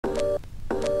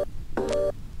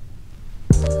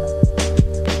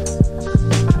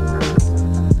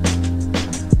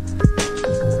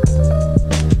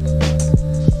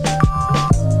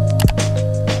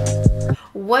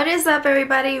What is up,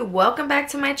 everybody? Welcome back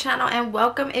to my channel, and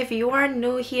welcome if you are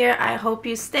new here. I hope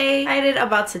you stay excited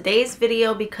about today's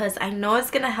video because I know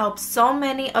it's gonna help so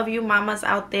many of you mamas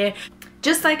out there,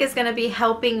 just like it's gonna be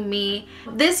helping me.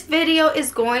 This video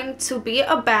is going to be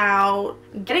about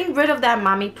getting rid of that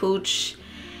mommy pooch.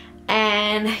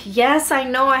 And yes, I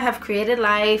know I have created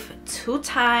life 2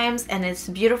 times and it's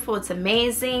beautiful, it's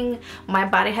amazing. My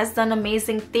body has done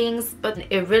amazing things, but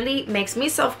it really makes me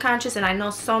self-conscious, and I know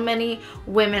so many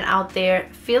women out there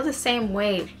feel the same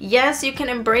way. Yes, you can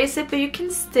embrace it, but you can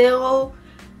still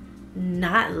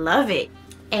not love it.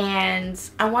 And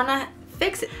I want to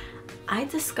fix it. I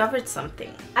discovered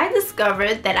something. I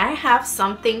discovered that I have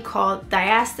something called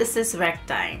Diastasis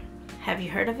Recti. Have you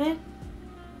heard of it?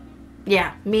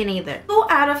 Yeah, me neither. 2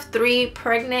 out of 3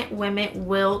 pregnant women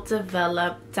will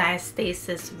develop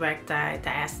diastasis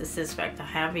recti,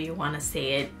 however you want to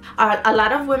say it. A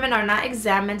lot of women are not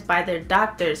examined by their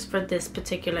doctors for this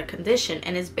particular condition,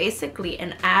 and it's basically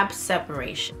an ab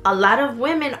separation. A lot of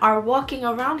women are walking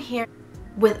around here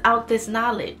without this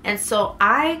knowledge, and so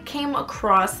I came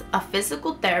across a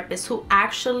physical therapist who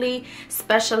actually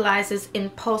specializes in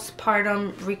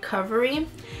postpartum recovery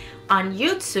on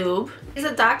YouTube. He's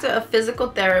a doctor of physical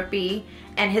therapy,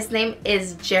 and his name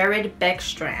is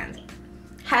Beckstrand.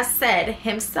 Has said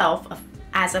himself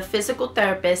as a physical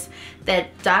therapist that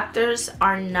doctors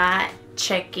are not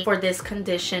checking for this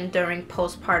condition during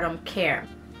postpartum care.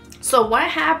 So what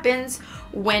happens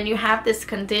when you have this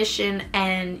condition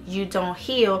and you don't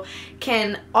heal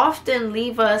can often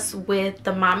leave us with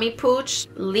the mommy pooch,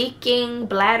 leaking,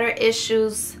 bladder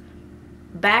issues,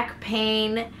 back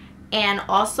pain, and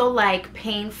also like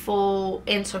painful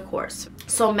intercourse.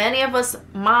 So many of us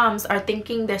moms are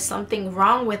thinking there's something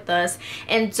wrong with us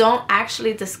and don't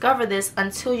actually discover this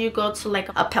until you go to like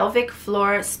a pelvic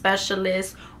floor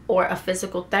specialist or a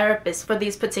physical therapist for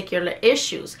these particular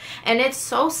issues. And it's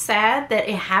so sad that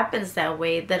it happens that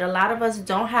way, that a lot of us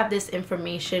don't have this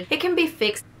information. It can be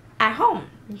fixed at home.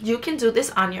 You can do this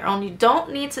on your own. You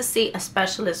don't need to see a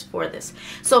specialist for this.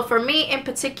 So for me in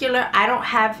particular, I don't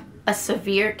have a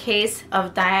severe case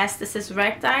of diastasis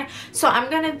recti, so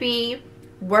I'm gonna be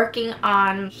working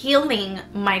on healing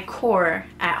my core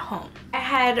at home. I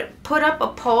had put up a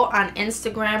poll on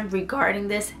Instagram regarding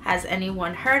this. Has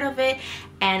anyone heard of it?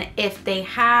 And if they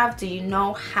have, do you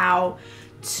know how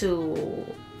to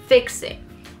fix it?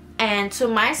 And to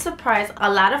my surprise,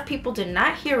 a lot of people did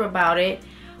not hear about it,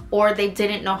 or they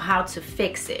didn't know how to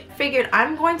fix it. Figured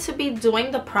I'm going to be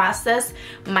doing the process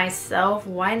myself.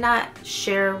 Why not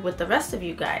share with the rest of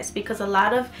you guys? Because a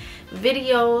lot of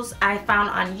videos I found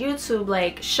on YouTube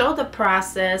like show the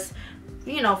process,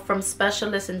 you know, from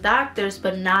specialists and doctors,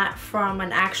 but not from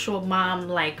an actual mom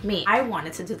like me. I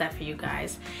wanted to do that for you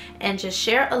guys and just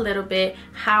share a little bit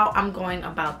how I'm going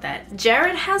about that.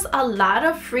 Jared has a lot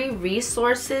of free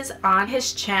resources on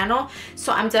his channel,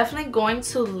 so I'm definitely going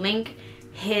to link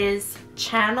his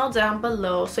channel down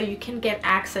below so you can get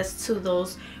access to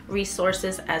those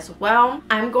resources as well.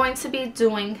 I'm going to be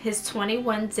doing his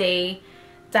 21-day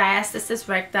diastasis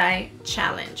recti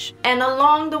challenge, and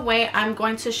along the way I'm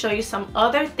going to show you some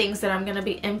other things that I'm going to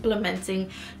be implementing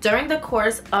during the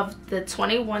course of the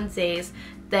 21 days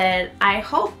that I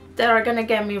hope that are going to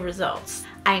get me results.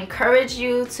 I encourage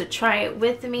you to try it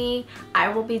with me. I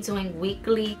will be doing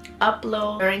weekly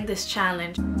uploads during this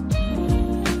challenge.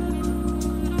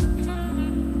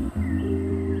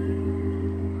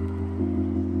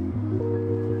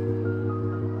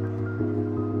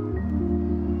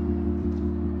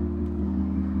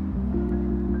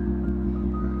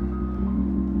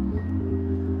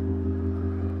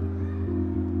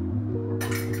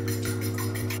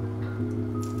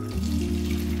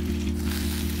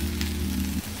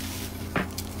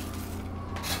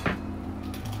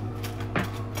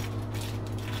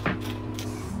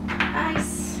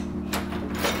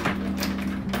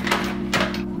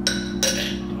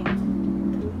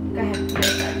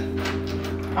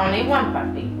 Only one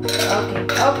puppy.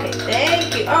 Okay,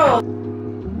 thank you. Oh.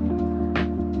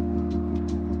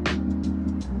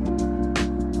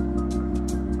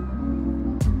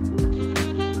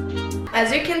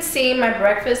 As you can see, my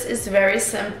breakfast is very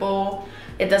simple.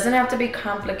 It doesn't have to be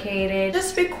complicated. It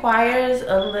just requires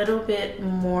a little bit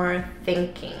more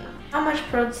thinking. How much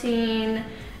protein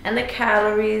and the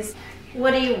calories.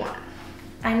 What do you want?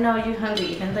 I know you're hungry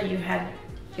even though you had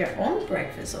your own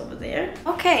breakfast over there.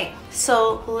 Okay,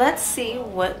 so let's see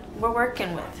what we're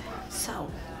working with. So,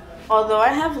 although I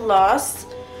have lost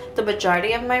the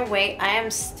majority of my weight, I am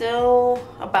still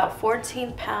about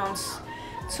 14 pounds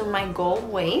to my goal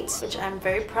weight, which I'm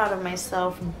very proud of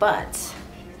myself, but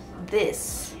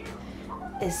this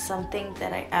is something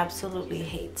that I absolutely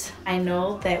hate. I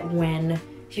know that when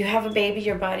you have a baby,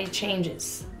 your body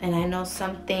changes. And I know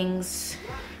some things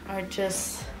are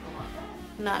just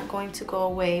not going to go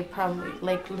away, probably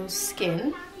like loose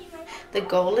skin. The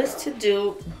goal is to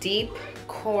do deep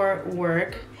core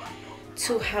work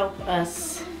to help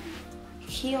us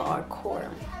heal our core.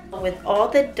 With all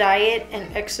the diet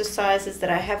and exercises that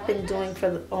I have been doing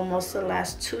for almost the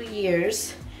last 2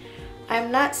 years, I'm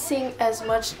not seeing as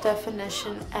much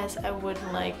definition as I would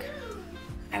like.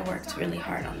 I worked really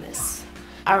hard on this.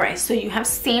 All right, so you have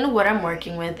seen what I'm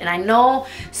working with, and I know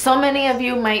so many of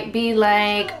you might be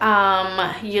like,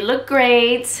 you look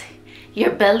great,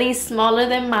 your belly's smaller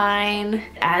than mine.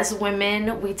 As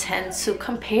women, we tend to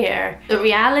compare. The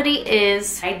reality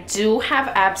is I do have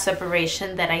ab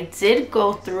separation that I did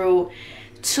go through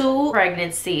 2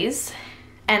 pregnancies,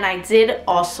 and I did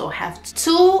also have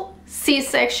 2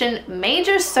 C-section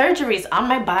major surgeries on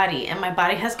my body, and my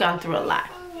body has gone through a lot.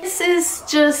 This is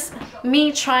just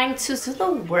me trying to do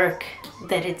the work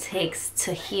that it takes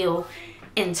to heal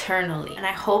internally, and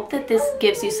I hope that this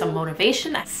gives you some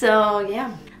motivation. So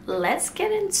yeah, let's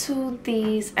get into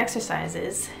these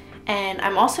exercises, and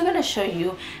I'm also going to show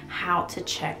you how to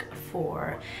check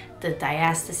for the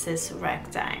diastasis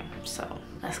recti. So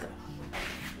let's go.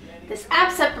 This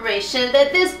ab separation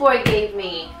that this boy gave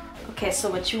me. Okay, so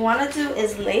what you want to do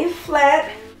is lay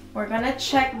flat. We're going to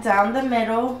check down the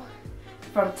middle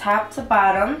from top to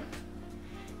bottom,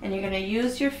 and you're going to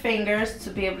use your fingers to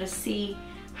be able to see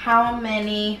how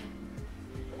many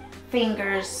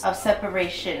fingers of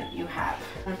separation you have.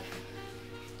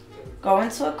 Go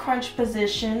into a crunch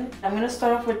position. I'm going to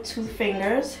start off with 2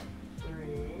 fingers.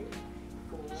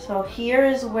 So here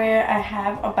is where I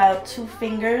have about 2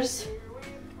 fingers.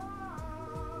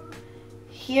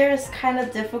 Here is kind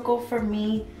of difficult for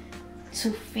me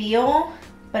to feel,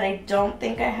 but I don't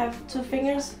think I have 2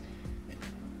 fingers.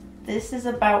 This is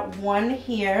about 1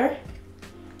 here,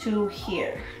 2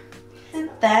 here.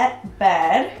 Isn't that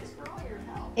bad?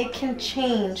 It can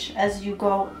change as you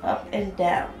go up and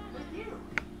down.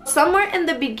 Somewhere in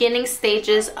the beginning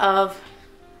stages of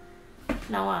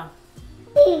Noah,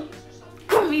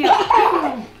 come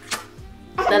here.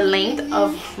 The length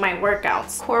of my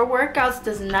workouts. Core workouts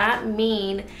does not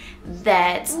mean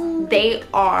that they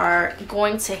are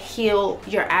going to heal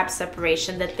your ab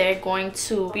separation, that they're going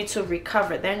to be to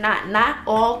recover. They're not. Not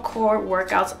all core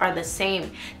workouts are the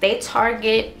same. They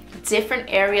target different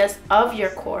areas of your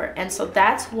core, and so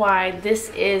that's why this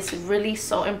is really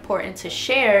so important to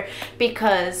share,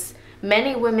 because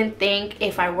many women think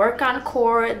if I work on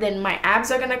core, then my abs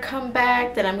are gonna come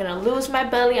back, then I'm gonna lose my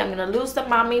belly, I'm gonna lose the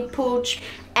mommy pooch,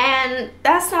 and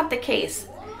that's not the case.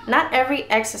 Not every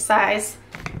exercise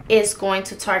is going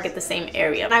to target the same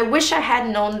area. And I wish I had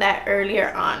known that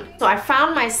earlier on. So I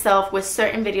found myself with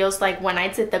certain videos, like when I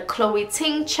did the Chloe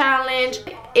Ting challenge.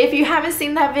 If you haven't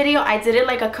seen that video, I did it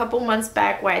like a couple months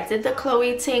back, where I did the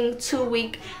Chloe Ting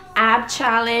 2-week ab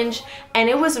challenge, and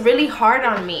it was really hard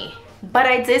on me. But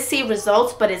I did see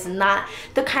results, but it's not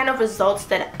the kind of results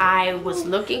that I was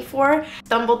looking for.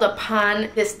 Stumbled upon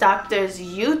this doctor's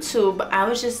YouTube. I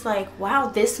was just like, wow,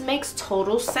 this makes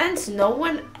total sense. No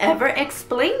one ever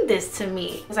explained this to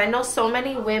me. Because I know so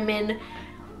many women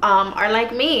are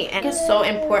like me, and it's so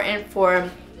important for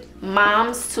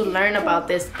moms to learn about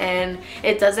this. And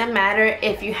it doesn't matter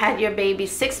if you had your baby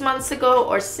 6 months ago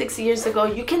or 6 years ago,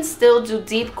 you can still do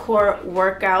deep core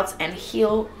workouts and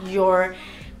heal your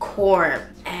core,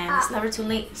 and it's never too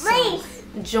late. So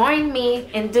join me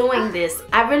in doing this.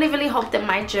 I really hope that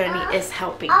my journey is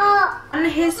helping you. On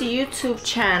his YouTube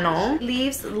channel,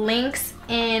 leaves links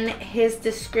in his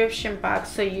description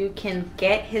box so you can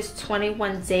get his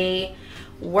 21-day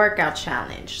workout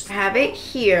challenge. I have it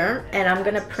here, and I'm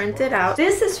gonna print it out.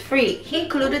 This is free. He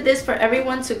included this for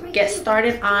everyone to get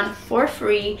started on for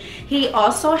free. He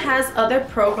also has other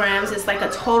programs. It's like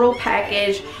a total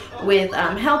package with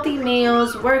healthy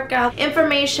meals, workout,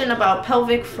 information about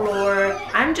pelvic floor.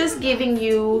 I'm just giving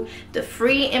you the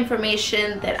free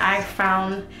information that I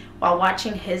found while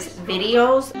watching his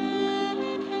videos.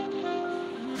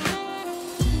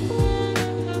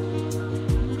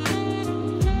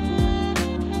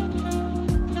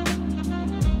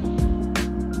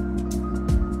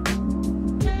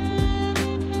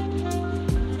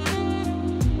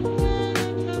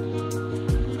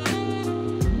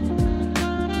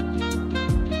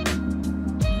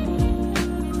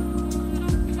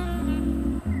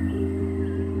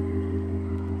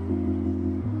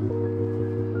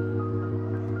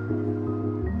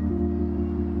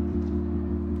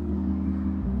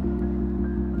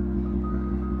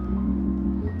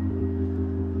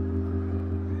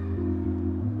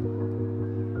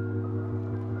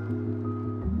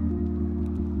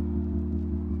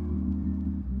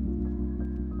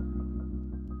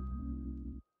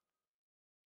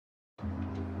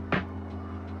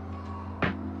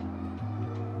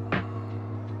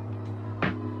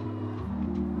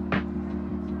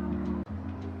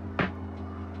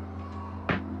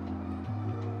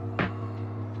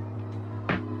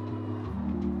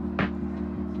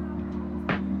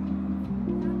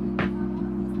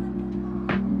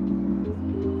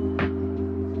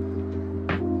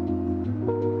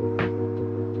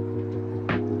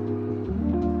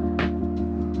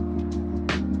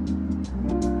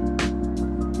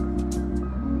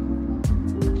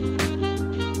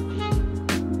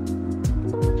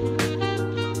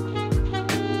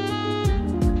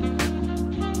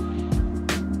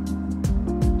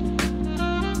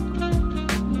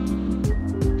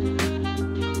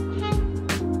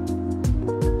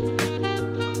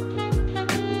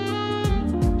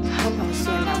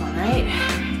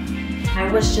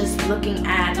 was just looking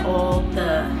at all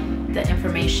the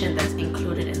information that's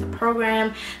included in the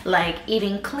program, like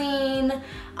eating clean,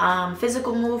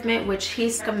 physical movement, which he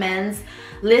recommends,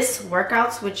 LIST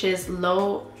workouts, which is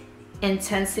low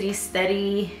intensity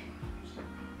steady,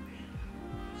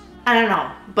 I don't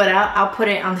know, but I'll put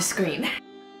it on the screen.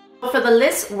 For the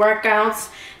LIST workouts,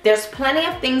 there's plenty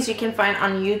of things you can find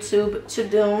on YouTube to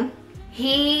do.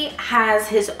 He has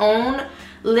his own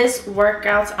LIST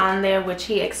workouts on there, which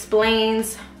he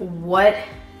explains what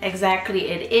exactly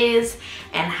it is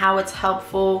and how it's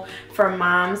helpful for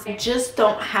moms. I just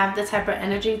don't have the type of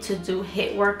energy to do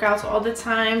HIIT workouts all the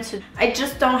time. I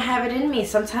just don't have it in me.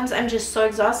 Sometimes I'm just so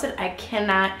exhausted I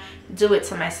cannot do it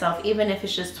to myself, even if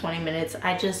it's just 20 minutes.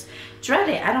 I just dread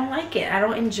it. I don't like it. I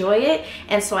don't enjoy it.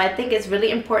 And so I think it's really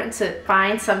important to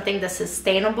find something that's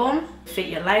sustainable, fit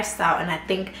your lifestyle. And I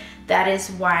think that's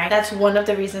one of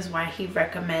the reasons why he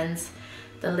recommends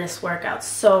the LIST workouts.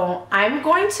 So I'm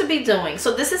going to be doing,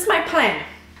 so this is my plan.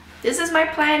 This is my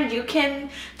plan. You can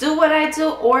do what I do,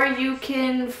 or you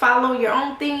can follow your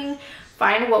own thing,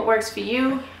 find what works for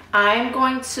you. I'm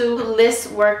going to LIST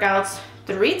workouts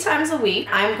 3 times a week.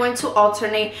 I'm going to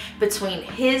alternate between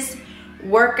his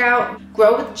workout,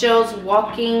 Grow with Joe's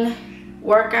walking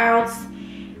workouts,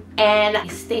 and a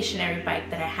stationary bike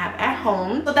that I have at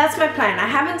home. So that's my plan. I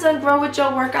haven't done Grow with Joe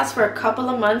workouts for a couple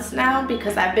of months now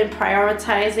because I've been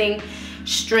prioritizing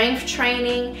strength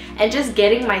training and just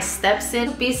getting my steps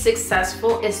in. To be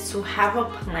successful is to have a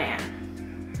plan.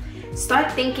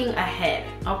 Start thinking ahead.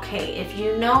 Okay, if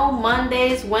you know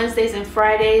Mondays, Wednesdays, and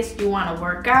Fridays you want to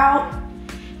work out,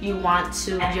 you want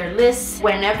to add your list.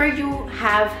 Whenever you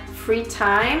have free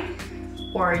time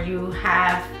or you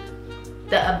have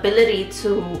the ability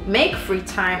to make free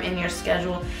time in your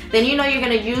schedule, then you know you're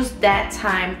gonna use that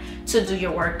time to do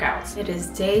your workouts. It is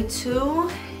day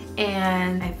 2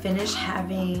 and I finished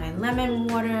having my lemon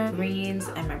water, greens,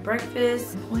 and my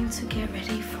breakfast. I'm going to get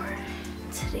ready for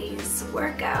today's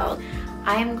workout.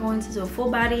 I am going to do a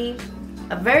full body,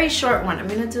 a very short one. I'm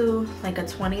gonna do like a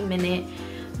 20-minute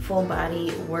full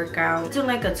body workout. Do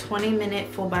like a 20-minute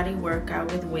full body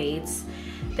workout with weights.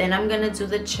 Then I'm gonna do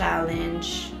the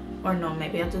challenge. Or no,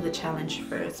 maybe I'll do the challenge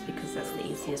first because that's the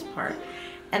easiest part.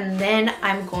 And then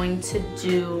I'm going to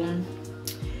do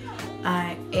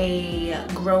a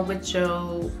Grow with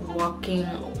Joe walking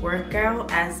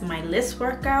workout as my LIST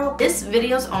workout. This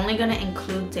video is only going to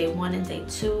include day 1 and day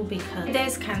 2 because day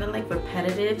is kind of like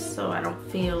repetitive, so I don't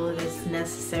feel it is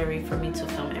necessary for me to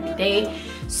film every day.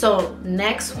 So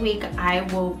next week I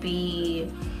will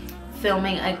be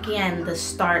filming again the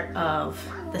start of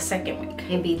the second week.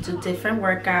 Maybe do different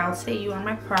workouts, say you on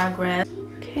my progress.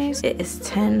 Okay, so it is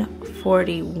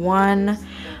 10:41.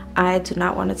 I do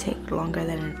not want to take longer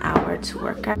than an hour to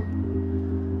work out.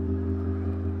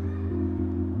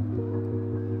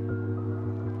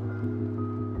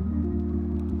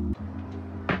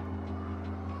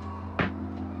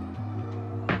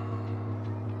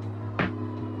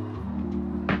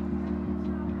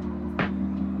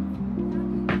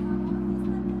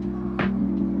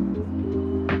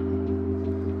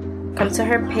 Come to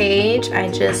her page. I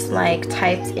just like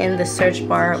typed in the search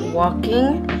bar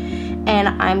walking, and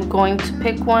I'm going to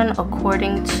pick one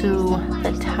according to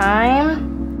the time.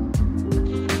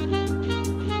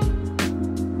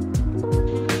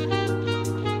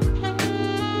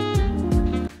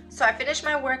 So I finished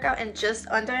my workout in just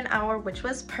under an hour, which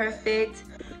was perfect.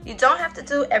 You don't have to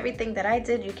do everything that I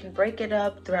did. You can break it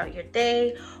up throughout your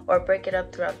day or break it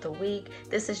up throughout the week.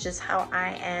 This is just how I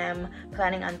am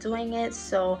planning on doing it.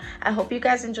 So I hope you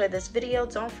guys enjoyed this video.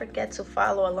 Don't forget to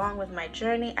follow along with my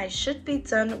journey. I should be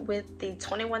done with the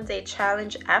 21-day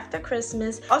challenge after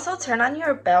Christmas. Also, turn on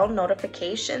your bell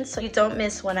notifications so you don't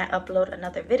miss when I upload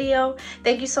another video.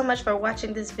 Thank you so much for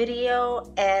watching this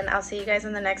video, and I'll see you guys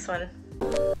in the next one.